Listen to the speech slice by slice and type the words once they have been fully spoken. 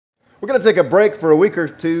We're going to take a break for a week or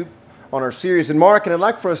two on our series in Mark, and I'd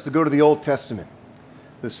like for us to go to the Old Testament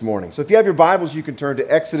this morning. So if you have your Bibles, you can turn to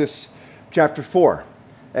Exodus chapter 4.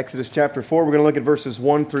 Exodus chapter 4, we're going to look at verses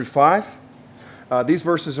 1 through 5. These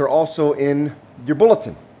verses are also in your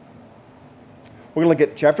bulletin. We're going to look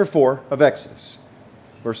at chapter 4 of Exodus,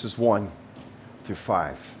 verses 1 through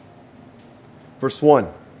 5. Verse 1.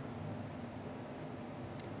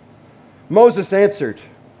 Moses answered,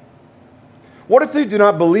 "What if they do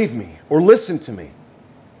not believe me or listen to me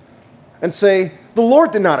and say, 'The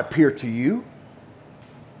Lord did not appear to you'?"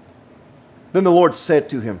 Then the Lord said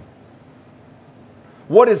to him,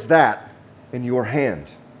 "What is that in your hand?"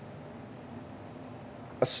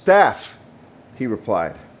 "A staff," he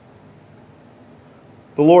replied.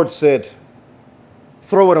 The Lord said,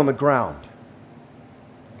 "Throw it on the ground."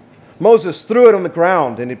 Moses threw it on the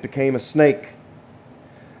ground, and it became a snake,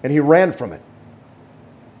 and he ran from it.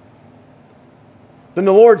 Then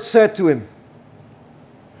the Lord said to him,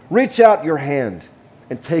 "Reach out your hand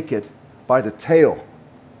and take it by the tail."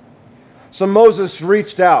 So Moses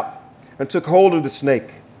reached out and took hold of the snake,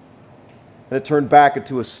 and it turned back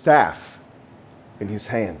into a staff in his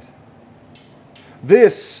hand.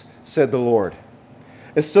 "This," said the Lord,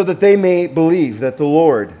 "is so that they may believe that the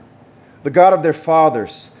Lord, the God of their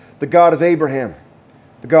fathers, the God of Abraham,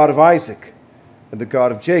 the God of Isaac, and the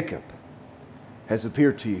God of Jacob, has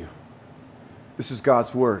appeared to you." This is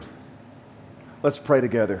God's word. Let's pray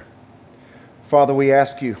together. Father, we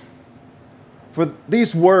ask you for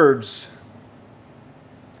these words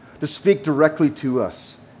to speak directly to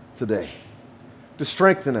us today, to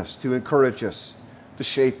strengthen us, to encourage us, to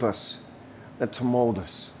shape us, and to mold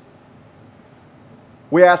us.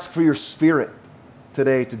 We ask for your Spirit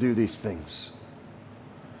today to do these things.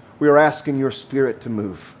 We are asking your Spirit to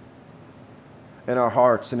move in our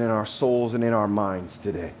hearts and in our souls and in our minds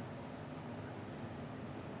today.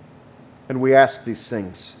 And we ask these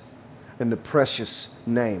things in the precious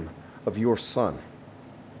name of your Son.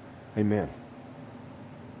 Amen.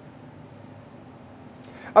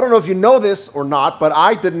 I don't know if you know this or not, but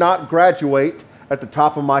I did not graduate at the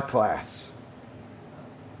top of my class.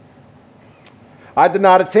 I did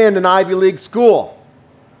not attend an Ivy League school.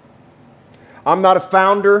 I'm not a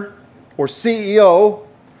founder or CEO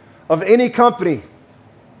of any company.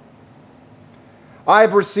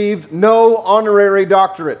 I've received no honorary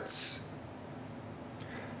doctorates.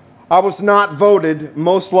 I was not voted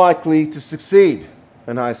most likely to succeed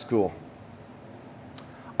in high school.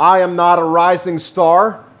 I am not a rising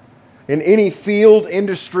star in any field,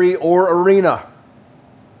 industry, or arena.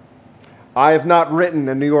 I have not written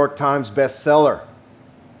a New York Times bestseller.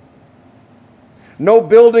 No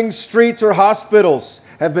buildings, streets, or hospitals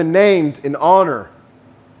have been named in honor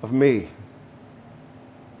of me.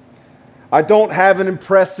 I don't have an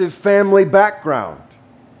impressive family background.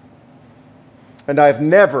 And I've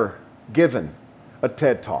never given a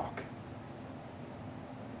TED Talk.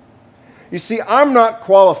 You see, I'm not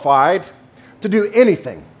qualified to do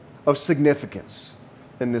anything of significance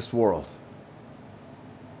in this world.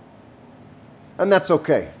 And that's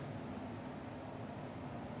okay.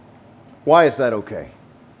 Why is that okay?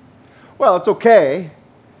 Well, it's okay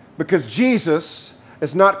because Jesus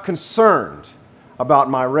is not concerned about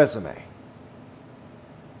my resume.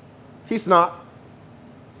 He's not.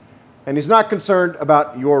 And he's not concerned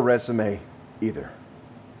about your resume either.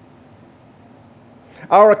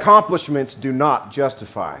 Our accomplishments do not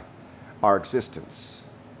justify our existence.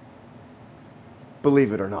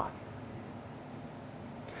 Believe it or not.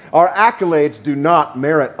 Our accolades do not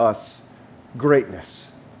merit us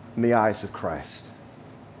greatness in the eyes of Christ.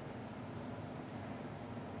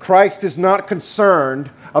 Christ is not concerned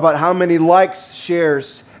about how many likes,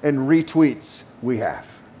 shares, and retweets we have.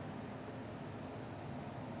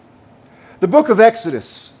 The book of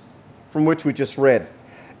Exodus, from which we just read,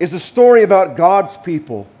 is a story about God's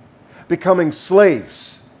people becoming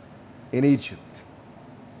slaves in Egypt.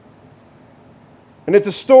 And it's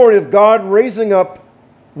a story of God raising up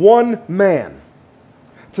one man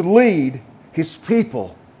to lead his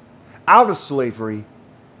people out of slavery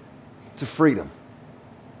to freedom.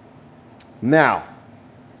 Now,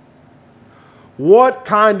 what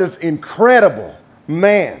kind of incredible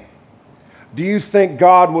man do you think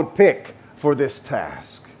God would pick for this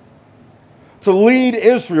task? To lead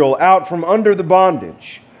Israel out from under the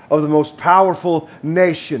bondage of the most powerful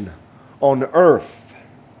nation on earth.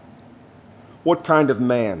 What kind of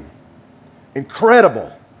man,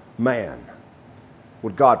 incredible man,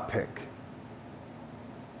 would God pick?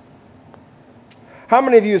 How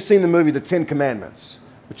many of you have seen the movie The Ten Commandments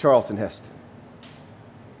with Charlton Heston?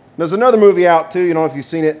 There's another movie out too, you know if you've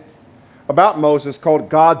seen it, about Moses called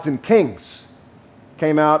Gods and Kings.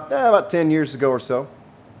 Came out about 10 years ago or so.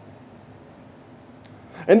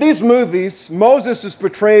 In these movies, Moses is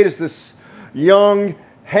portrayed as this young,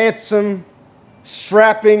 handsome,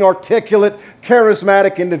 strapping, articulate,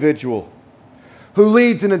 charismatic individual who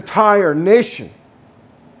leads an entire nation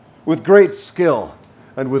with great skill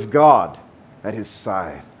and with God at his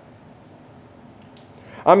side.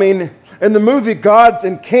 I mean, in the movie Gods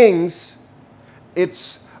and Kings,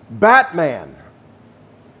 it's Batman,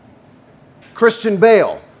 Christian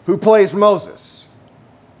Bale, who plays Moses.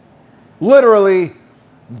 Literally,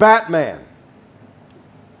 Batman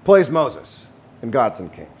plays Moses in Gods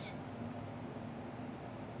and Kings.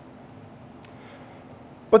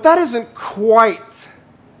 But that isn't quite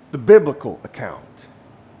the biblical account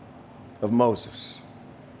of Moses.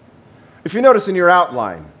 If you notice in your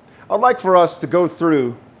outline, I'd like for us to go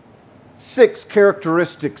through 6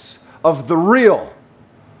 characteristics of the real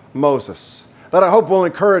Moses that I hope will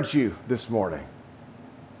encourage you this morning.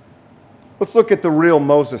 Let's look at the real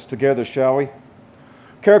Moses together, shall we?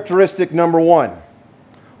 Characteristic number 1.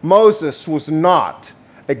 Moses was not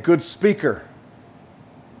a good speaker.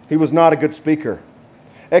 He was not a good speaker.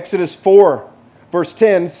 Exodus 4, verse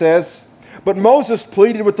 10 says, "But Moses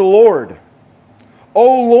pleaded with the Lord,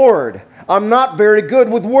 'O Lord, I'm not very good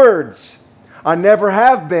with words. I never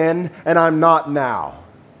have been, and I'm not now.'"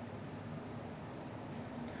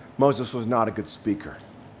 Moses was not a good speaker.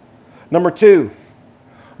 Number 2,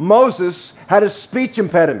 Moses had a speech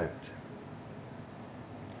impediment.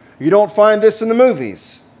 You don't find this in the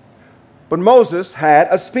movies, but Moses had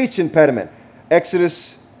a speech impediment.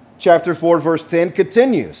 Exodus chapter 4, verse 10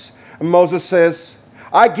 continues. And Moses says,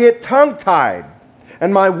 "I get tongue-tied,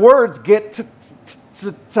 and my words get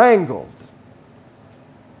tangled."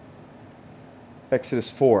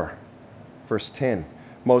 Exodus 4, verse 10.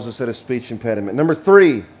 Moses had a speech impediment. Number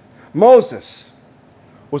 3, Moses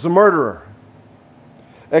was a murderer.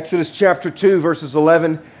 Exodus chapter 2, verses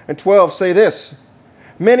 11 and 12 say this.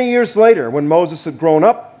 "Many years later, when Moses had grown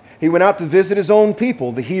up, he went out to visit his own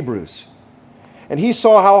people, the Hebrews. And he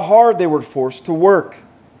saw how hard they were forced to work.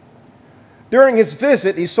 During his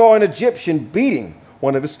visit, he saw an Egyptian beating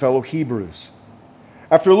one of his fellow Hebrews.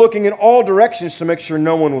 After looking in all directions to make sure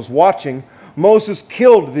no one was watching, Moses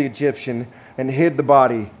killed the Egyptian and hid the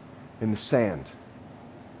body in the sand."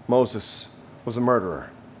 Moses was a murderer.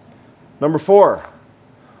 Number 4,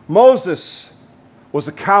 Moses was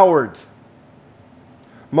a coward.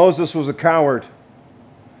 Moses was a coward.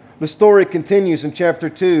 The story continues in chapter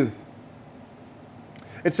 2.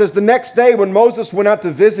 It says, "The next day when Moses went out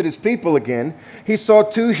to visit his people again, he saw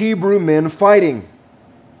 2 Hebrew men fighting.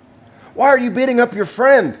 'Why are you beating up your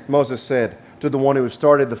friend?' Moses said to the one who had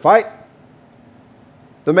started the fight.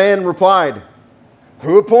 The man replied,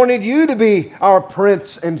 'Who appointed you to be our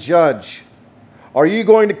prince and judge? Are you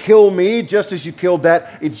going to kill me just as you killed that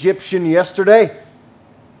Egyptian yesterday?'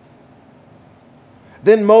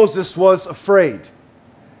 Then Moses was afraid,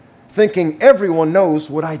 thinking, 'Everyone knows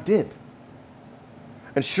what I did.'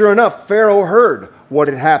 And sure enough, Pharaoh heard what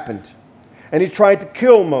had happened, and he tried to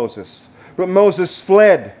kill Moses. But Moses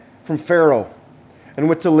fled from Pharaoh and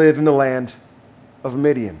went to live in the land of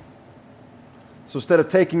Midian." So instead of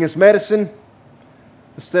taking his medicine,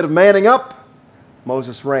 instead of manning up,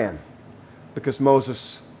 Moses ran because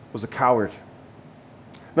Moses was a coward.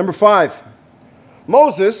 Number 5,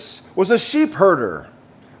 Moses was a sheep herder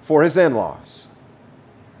for his in-laws.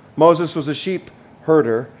 Moses was a sheep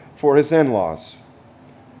herder for his in-laws.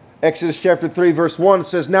 Exodus chapter 3, verse 1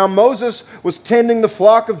 says, "Now Moses was tending the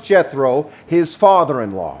flock of Jethro, his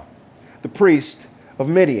father-in-law, the priest of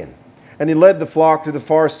Midian, and he led the flock to the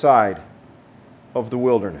far side of the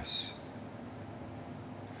wilderness."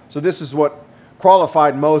 So this is what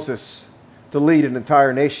qualified Moses to lead an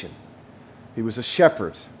entire nation. He was a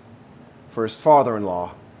shepherd for his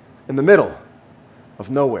father-in-law in the middle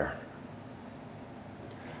of nowhere.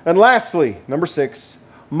 And lastly, number 6,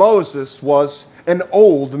 Moses was an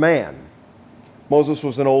old man. Moses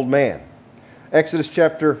was an old man. Exodus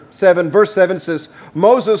chapter 7, verse 7 says,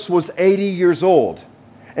 "Moses was 80 years old,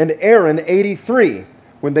 and Aaron 83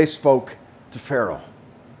 when they spoke to Pharaoh."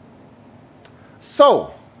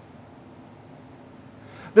 So,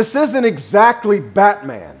 this isn't exactly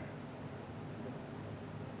Batman,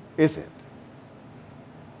 is it?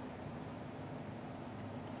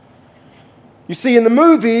 You see, in the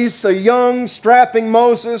movies, a young, strapping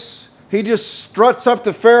Moses, he just struts up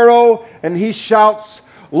to Pharaoh and he shouts,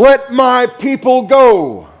 "Let my people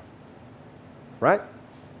go!" Right?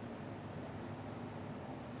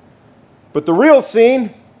 But the real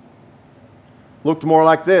scene looked more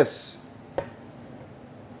like this.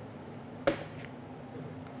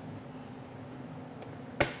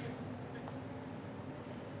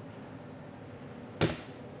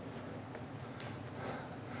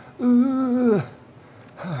 Let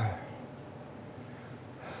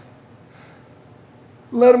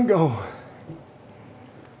him go.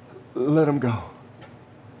 Let him go.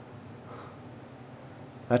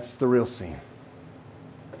 That's the real scene.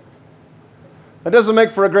 That doesn't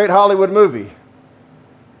make for a great Hollywood movie,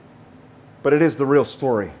 but it is the real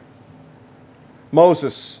story.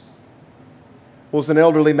 Moses was an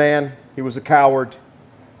elderly man. He was a coward.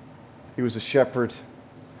 He was a shepherd.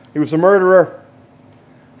 He was a murderer.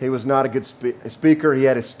 He was not a good speaker. He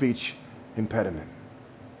had a speech impediment.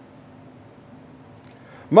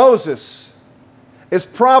 Moses is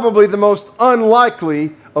probably the most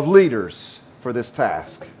unlikely of leaders for this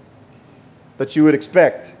task that you would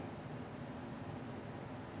expect.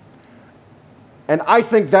 And I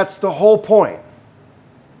think that's the whole point.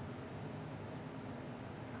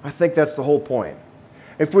 I think that's the whole point.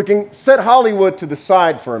 If we can set Hollywood to the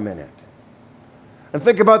side for a minute and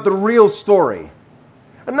think about the real story,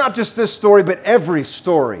 and not just this story, but every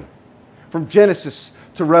story from Genesis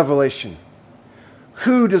to Revelation,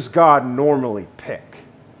 who does God normally pick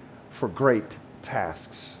for great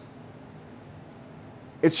tasks?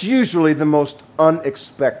 It's usually the most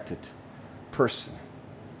unexpected person.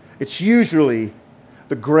 It's usually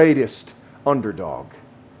the greatest underdog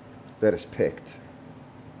that is picked.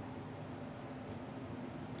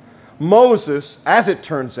 Moses, as it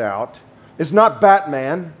turns out, is not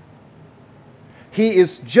Batman. He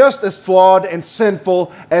is just as flawed and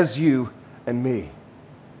sinful as you and me,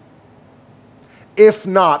 if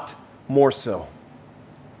not more so.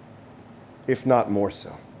 If not more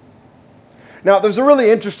so. Now, there's a really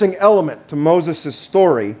interesting element to Moses'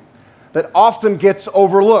 story that often gets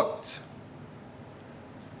overlooked.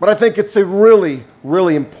 But I think it's a really,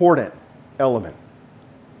 really important element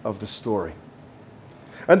of the story.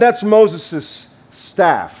 And that's Moses'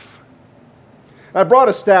 staff. I brought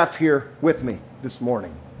a staff here with me this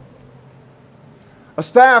morning. A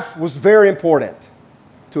staff was very important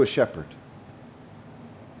to a shepherd.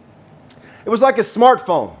 It was like a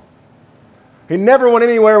smartphone. He never went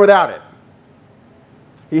anywhere without it.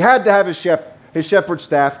 He had to have his shepherd's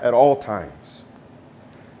staff at all times.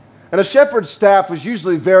 And a shepherd's staff was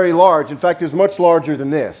usually very large. In fact, it was much larger than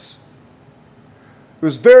this. It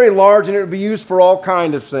was very large, and it would be used for all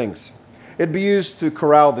kinds of things. It would be used to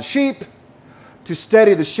corral the sheep, to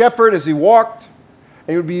steady the shepherd as he walked,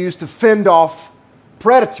 and it would be used to fend off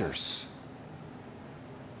predators.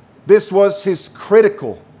 This was his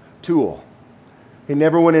critical tool. He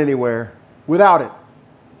never went anywhere without it.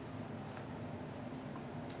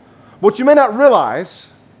 What you may not realize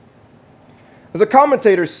is the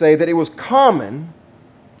commentators say that it was common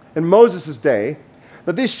in Moses' day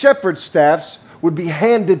that these shepherd staffs would be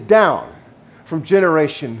handed down from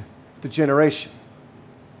generation to generation.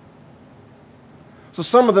 So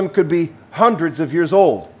some of them could be hundreds of years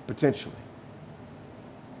old, potentially.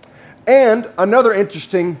 And another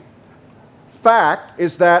interesting fact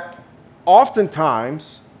is that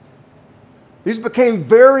oftentimes these became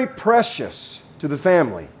very precious to the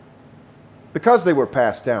family because they were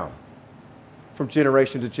passed down from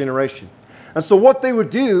generation to generation. And so what they would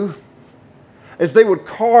do is they would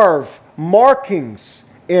carve markings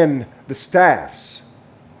in the staffs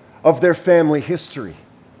of their family history.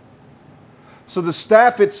 So the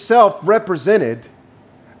staff itself represented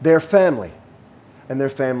their family and their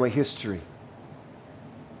family history.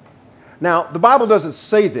 Now, the Bible doesn't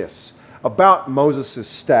say this about Moses'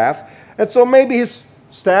 staff, and so maybe his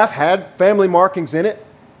staff had family markings in it,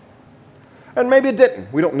 and maybe it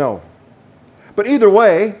didn't. We don't know. But either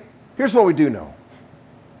way, here's what we do know.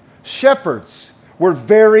 Shepherds were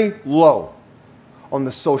very low on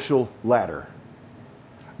the social ladder.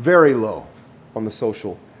 Very low on the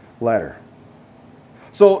social ladder.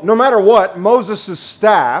 So no matter what, Moses'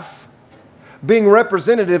 staff, being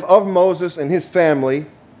representative of Moses and his family,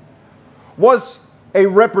 was a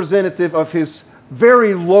representative of his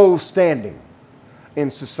very low standing in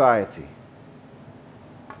society.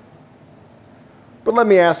 But let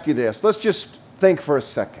me ask you this. Let's just think for a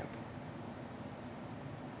second.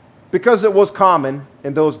 Because it was common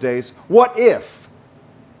in those days, what if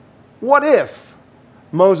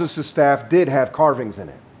Moses' staff did have carvings in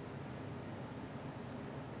it?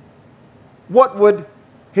 What would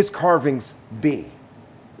his carvings be?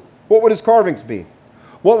 What would his carvings be?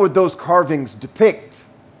 What would those carvings depict?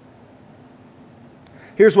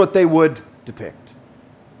 Here's what they would depict.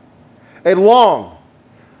 A long,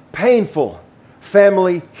 painful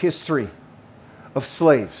family history of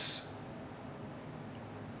slaves,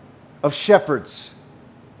 of shepherds,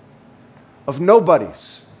 of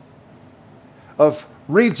nobodies, of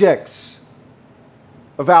rejects,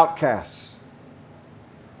 of outcasts,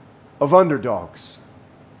 of underdogs.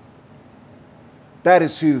 That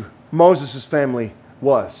is who Moses' family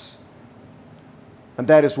was. And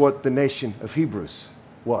that is what the nation of Hebrews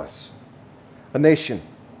was. A nation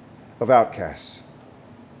of outcasts.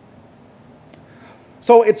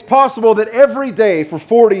 So it's possible that every day for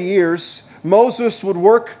 40 years, Moses would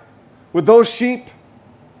work with those sheep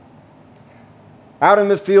out in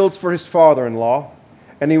the fields for his father-in-law,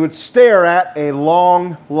 and he would stare at a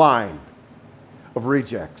long line of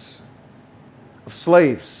rejects, of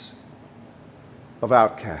slaves, of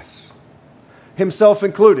outcasts, himself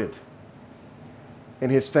included in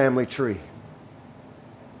his family tree.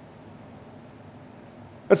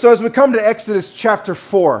 And so as we come to Exodus chapter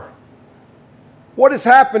 4, what has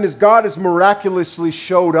happened is God has miraculously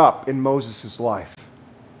showed up in Moses' life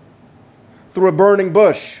through a burning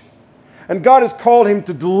bush. And God has called him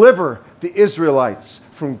to deliver the Israelites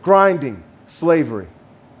from grinding slavery.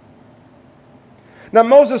 Now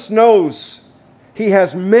Moses knows he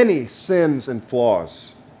has many sins and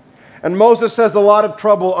flaws. And Moses has a lot of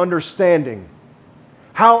trouble understanding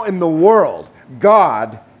how in the world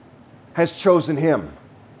God has chosen him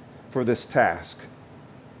for this task.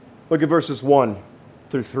 Look at verses 1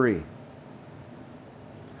 through 3.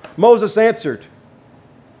 Moses answered,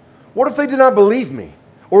 "What if they do not believe me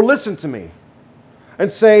or listen to me and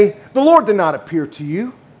say, 'The Lord did not appear to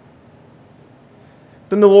you'?"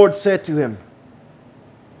 Then the Lord said to him,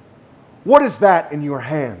 "What is that in your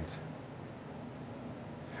hand?"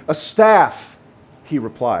 "A staff," he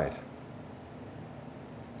replied.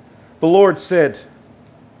 The Lord said,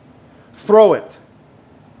 "Throw it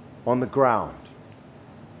on the ground."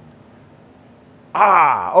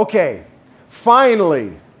 Okay.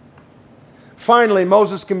 Finally,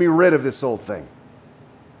 Moses can be rid of this old thing.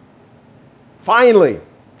 Finally,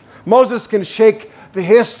 Moses can shake the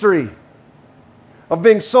history of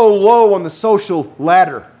being so low on the social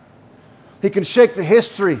ladder. He can shake the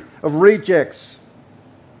history of rejects.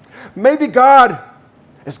 Maybe God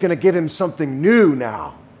is going to give him something new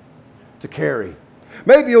now to carry.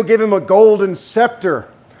 Maybe he'll give him a golden scepter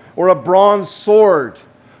or a bronze sword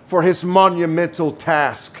for his monumental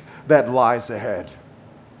task that lies ahead.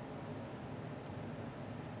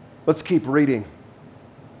 Let's keep reading.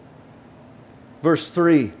 Verse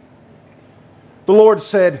 3. The Lord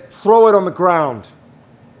said, "Throw it on the ground."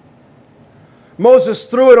 Moses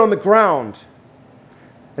threw it on the ground,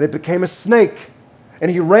 and it became a snake,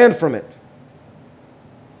 and he ran from it.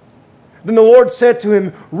 Then the Lord said to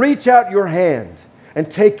him, "Reach out your hand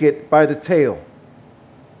and take it by the tail."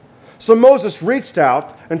 So Moses reached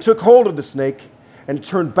out and took hold of the snake and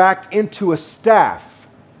turned back into a staff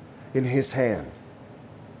in his hand.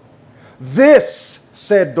 "This,"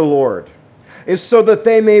 said the Lord, "is so that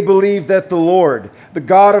they may believe that the Lord, the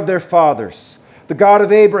God of their fathers, the God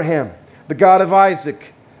of Abraham, the God of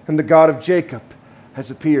Isaac, and the God of Jacob, has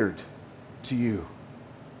appeared to you."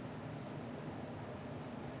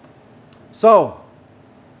 So,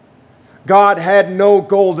 God had no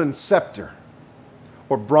golden scepter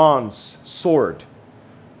or bronze sword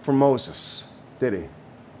for Moses, did he?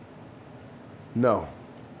 No.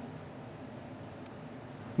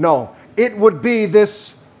 No, it would be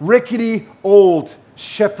this rickety old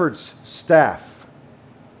shepherd's staff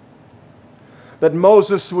that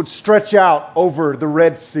Moses would stretch out over the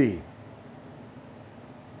Red Sea,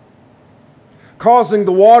 causing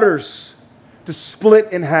the waters to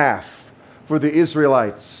split in half for the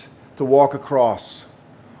Israelites to walk across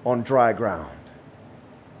on dry ground.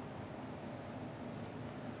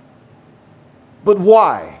 But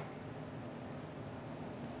why?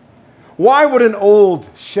 Why would an old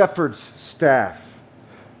shepherd's staff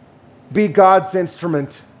be God's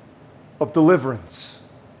instrument of deliverance?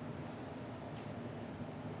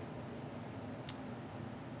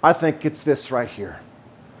 I think it's this right here.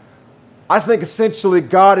 I think essentially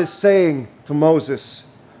God is saying to Moses,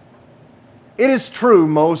 "It is true,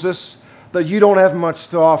 Moses, that you don't have much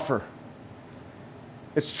to offer.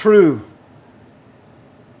 It's true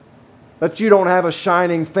that you don't have a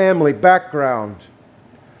shining family background.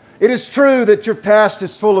 It is true that your past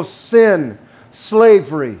is full of sin,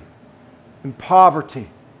 slavery, and poverty.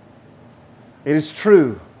 It is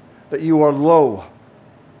true that you are low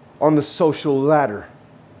on the social ladder.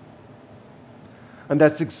 And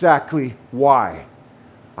that's exactly why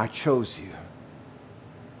I chose you.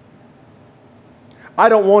 I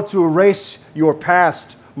don't want to erase your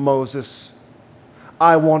past, Moses.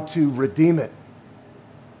 I want to redeem it.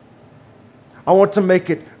 I want to make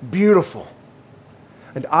it beautiful.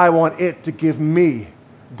 And I want it to give me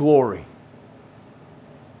glory.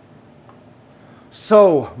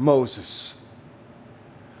 So, Moses,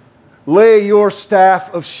 lay your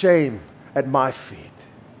staff of shame at my feet.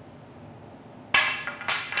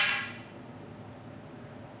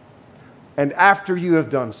 And after you have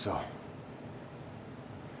done so,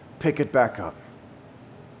 pick it back up.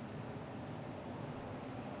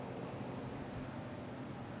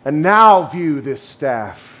 And now view this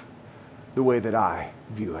staff the way that I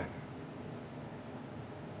view it.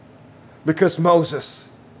 Because Moses,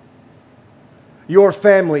 your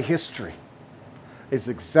family history is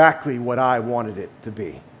exactly what I wanted it to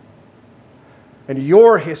be. And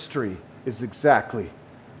your history is exactly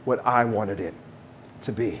what I wanted it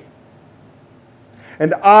to be.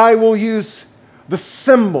 And I will use the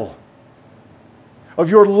symbol of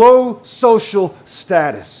your low social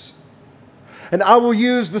status. And I will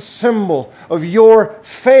use the symbol of your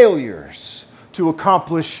failures to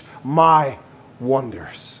accomplish my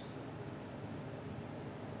wonders.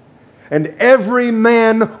 And every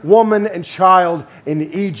man, woman, and child in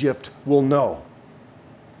Egypt will know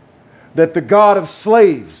that the God of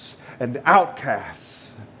slaves and outcasts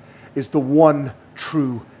is the one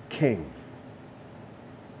true King.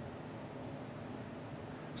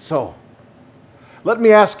 So, let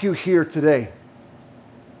me ask you here today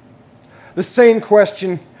the same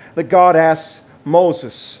question that God asked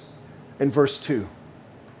Moses in verse 2.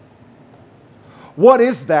 What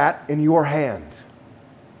is that in your hand?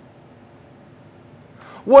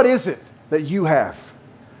 What is it that you have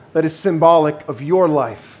that is symbolic of your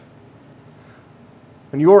life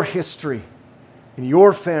and your history and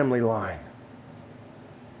your family line?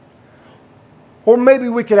 Or maybe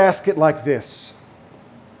we could ask it like this.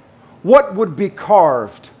 What would be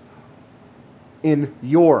carved in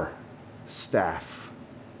your staff?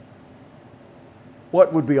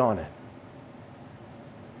 What would be on it?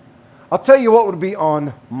 I'll tell you what would be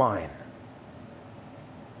on mine.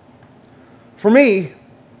 For me,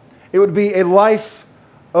 it would be a life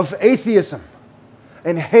of atheism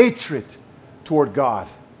and hatred toward God,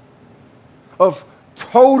 of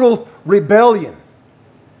total rebellion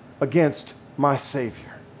against my Savior.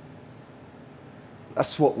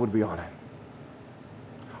 That's what would be on it.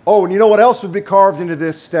 Oh, and you know what else would be carved into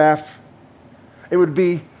this staff? It would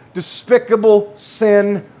be despicable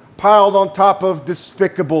sin piled on top of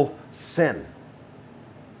despicable sin.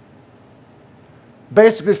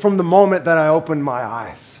 Basically, from the moment that I opened my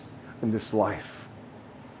eyes in this life.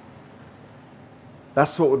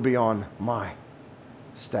 That's what would be on my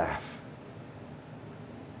staff.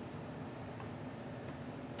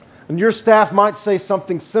 And your staff might say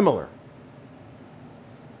something similar.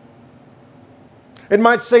 It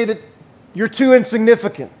might say that you're too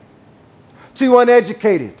insignificant, too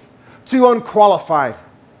uneducated, too unqualified,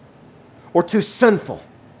 or too sinful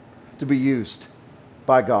to be used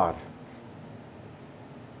by God.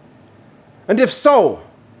 And if so,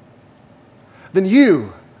 then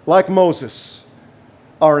you, like Moses,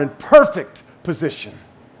 are in perfect position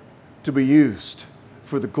to be used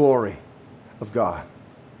for the glory of God.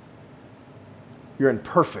 You're in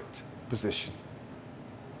perfect position.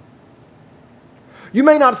 You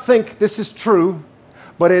may not think this is true,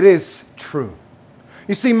 but it is true.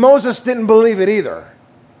 You see, Moses didn't believe it either.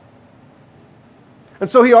 And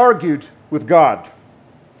so he argued with God.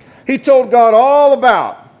 He told God all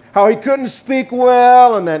about how he couldn't speak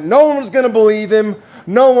well and that no one was going to believe him.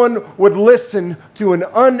 No one would listen to an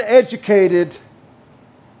uneducated,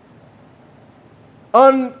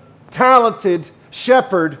 untalented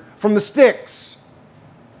shepherd from the sticks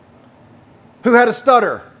who had a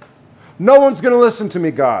stutter. No one's going to listen to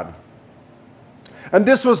me, God. And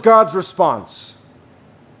this was God's response.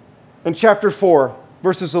 In chapter 4,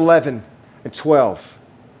 verses 11 and 12,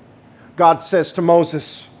 God says to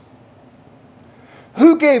Moses,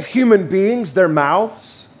 "Who gave human beings their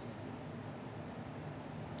mouths?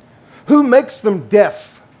 Who makes them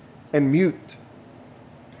deaf and mute?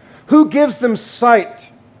 Who gives them sight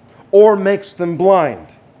or makes them blind?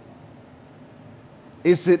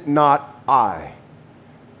 Is it not I,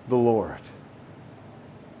 the Lord?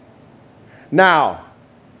 Now,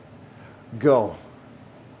 go."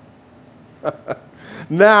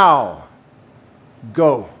 Now,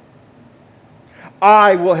 go.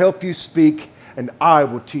 I will help you speak, and I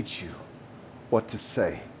will teach you what to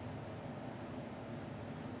say.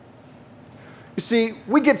 You see,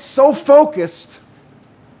 we get so focused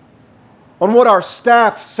on what our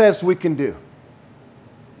staff says we can do,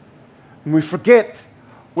 and we forget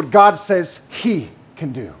what God says He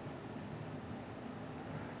can do.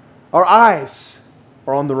 Our eyes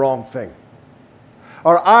are on the wrong thing.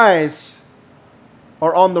 Our eyes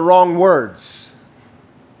are on the wrong words.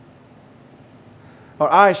 Our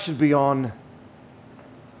eyes should be on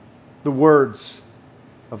the words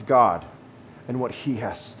of God and what He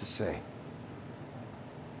has to say.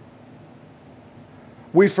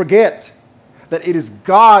 We forget that it is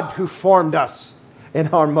God who formed us in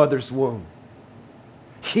our mother's womb.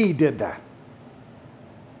 He did that.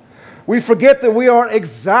 We forget that we are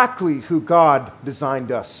exactly who God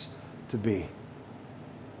designed us to be.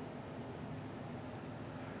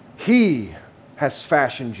 He has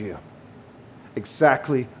fashioned you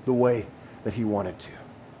exactly the way that He wanted to.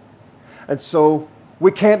 And so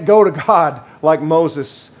we can't go to God like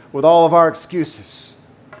Moses with all of our excuses.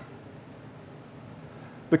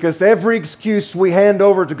 Because every excuse we hand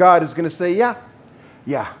over to God is going to say,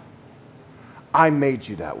 yeah, I made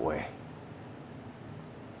you that way.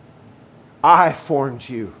 I formed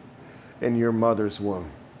you in your mother's womb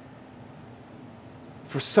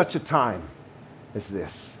for such a time as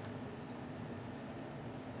this.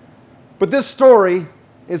 But this story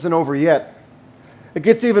isn't over yet. It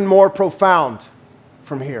gets even more profound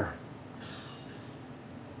from here.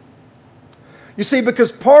 You see,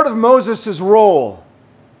 because part of Moses' role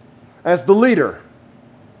as the leader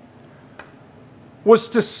was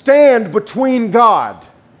to stand between God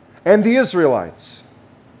and the Israelites.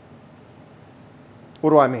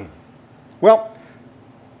 What do I mean? Well,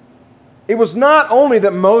 it was not only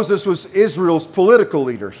that Moses was Israel's political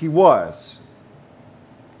leader, he was,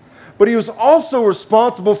 but he was also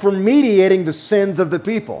responsible for mediating the sins of the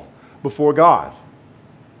people before God.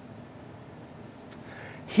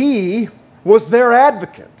 He was their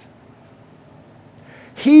advocate.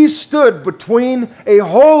 He stood between a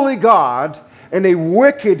holy God and a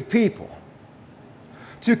wicked people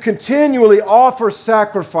to continually offer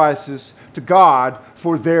sacrifices to God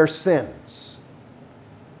for their sins.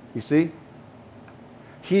 You see?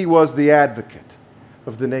 He was the advocate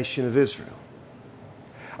of the nation of Israel.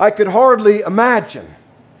 I could hardly imagine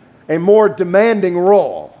a more demanding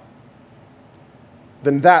role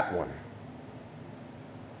than that one.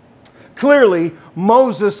 Clearly,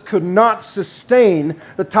 Moses could not sustain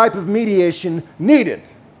the type of mediation needed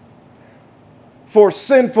for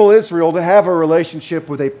sinful Israel to have a relationship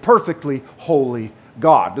with a perfectly holy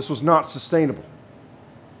God. This was not sustainable.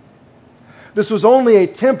 This was only a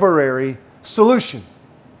temporary solution.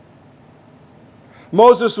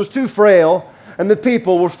 Moses was too frail, and the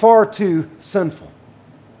people were far too sinful.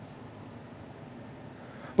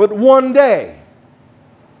 But one day,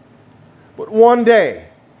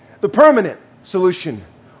 the permanent solution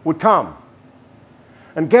would come.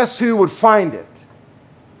 And guess who would find it?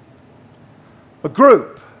 A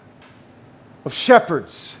group of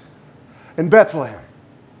shepherds in Bethlehem.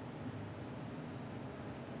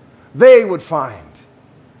 They would find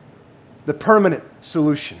the permanent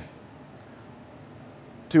solution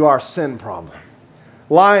to our sin problem,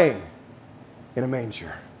 lying in a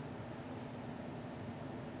manger.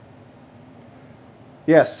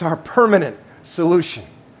 Yes, our permanent solution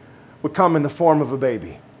would come in the form of a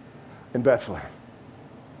baby in Bethlehem.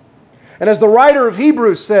 And as the writer of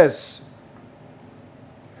Hebrews says,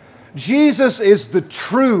 Jesus is the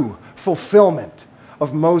true fulfillment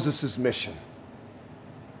of Moses' mission.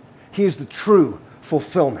 He is the true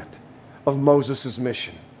fulfillment of Moses'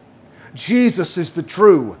 mission. Jesus is the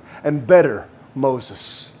true and better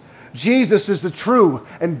Moses. Jesus is the true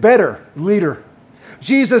and better leader.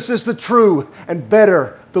 Jesus is the true and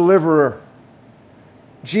better deliverer.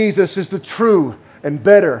 Jesus is the true and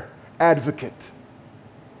better advocate.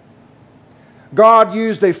 God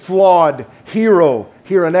used a flawed hero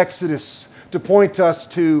here in Exodus to point us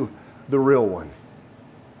to the real one.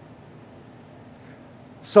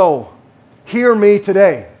 So, hear me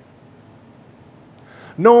today.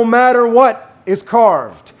 No matter what is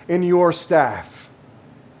carved in your staff,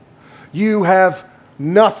 you have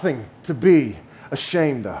nothing to be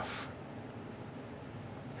ashamed of.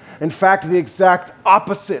 In fact, the exact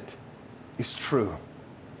opposite is true.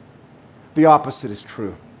 The opposite is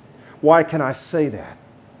true. Why can I say that?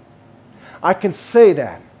 I can say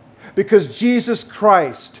that because Jesus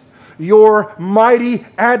Christ, your mighty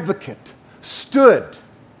advocate, stood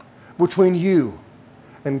between you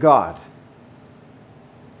and God.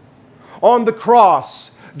 On the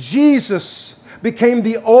cross, Jesus became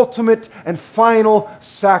the ultimate and final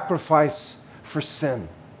sacrifice for sin.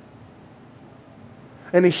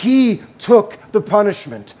 And He took the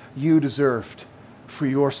punishment you deserved for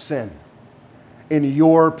your sin in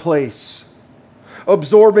your place,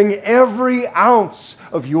 absorbing every ounce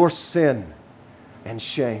of your sin and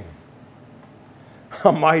shame.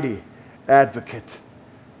 A mighty advocate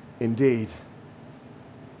indeed.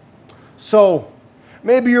 So,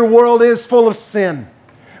 maybe your world is full of sin.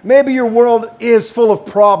 Maybe your world is full of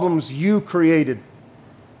problems you created.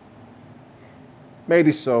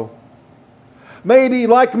 Maybe so. Maybe,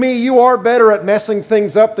 like me, you are better at messing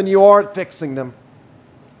things up than you are at fixing them.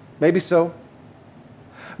 Maybe so.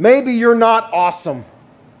 Maybe you're not awesome.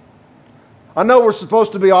 I know we're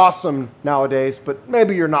supposed to be awesome nowadays, but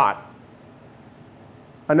maybe you're not.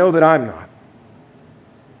 I know that I'm not.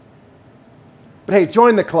 But hey,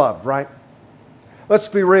 join the club, right? Let's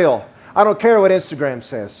be real. I don't care what Instagram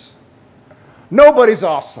says. Nobody's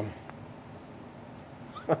awesome.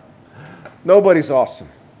 Nobody's awesome.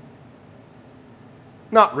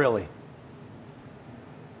 Not really.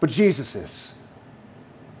 But Jesus is.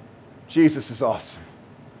 Jesus is awesome.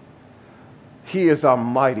 He is a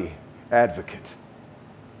mighty advocate.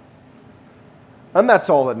 And that's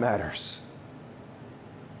all that matters.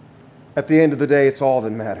 At the end of the day, it's all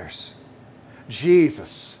that matters.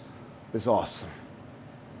 Jesus is awesome.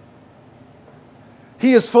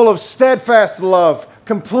 He is full of steadfast love,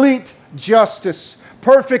 complete justice,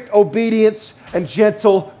 perfect obedience, and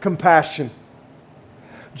gentle compassion.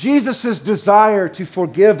 Jesus' desire to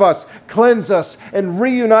forgive us, cleanse us, and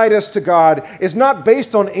reunite us to God is not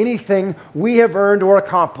based on anything we have earned or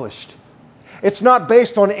accomplished. It's not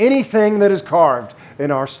based on anything that is carved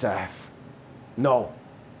in our staff. No.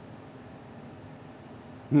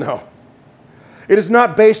 No. It is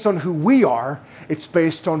not based on who we are. It's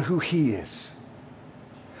based on who He is.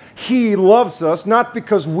 He loves us not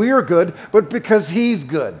because we're good, but because He's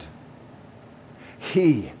good.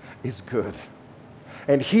 He is good.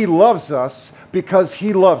 And He loves us because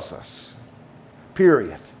He loves us.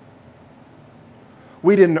 Period.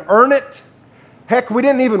 We didn't earn it. Heck, we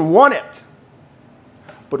didn't even want it.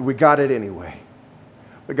 But we got it anyway.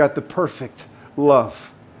 We got the perfect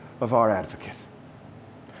love of our advocate.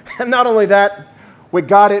 And not only that, we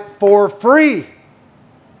got it for free.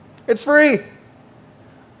 It's free.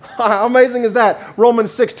 How amazing is that?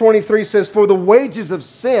 Romans 6:23 says, "For the wages of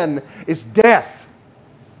sin is death."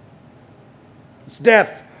 It's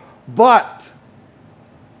death. But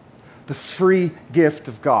the free gift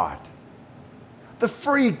of God, the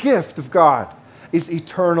free gift of God is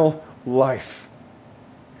eternal life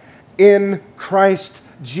in Christ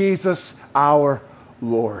Jesus our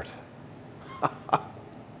Lord.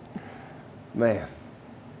 Man.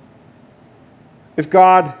 If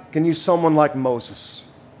God can use someone like Moses,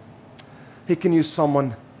 He can use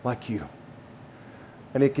someone like you.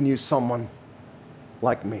 And He can use someone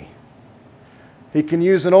like me. He can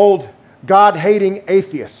use an old God-hating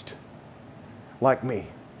atheist like me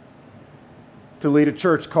to lead a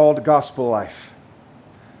church called Gospel Life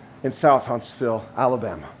in South Huntsville,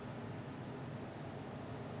 Alabama.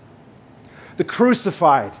 The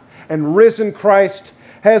crucified and risen Christ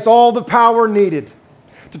has all the power needed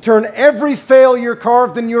to turn every failure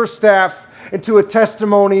carved in your staff into a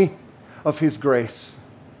testimony of His grace.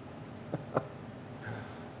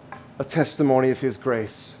 A testimony of His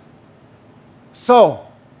grace. So,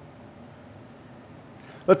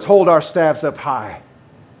 let's hold our staffs up high.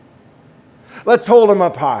 Let's hold them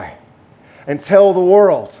up high and tell the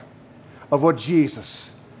world of what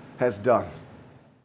Jesus has done.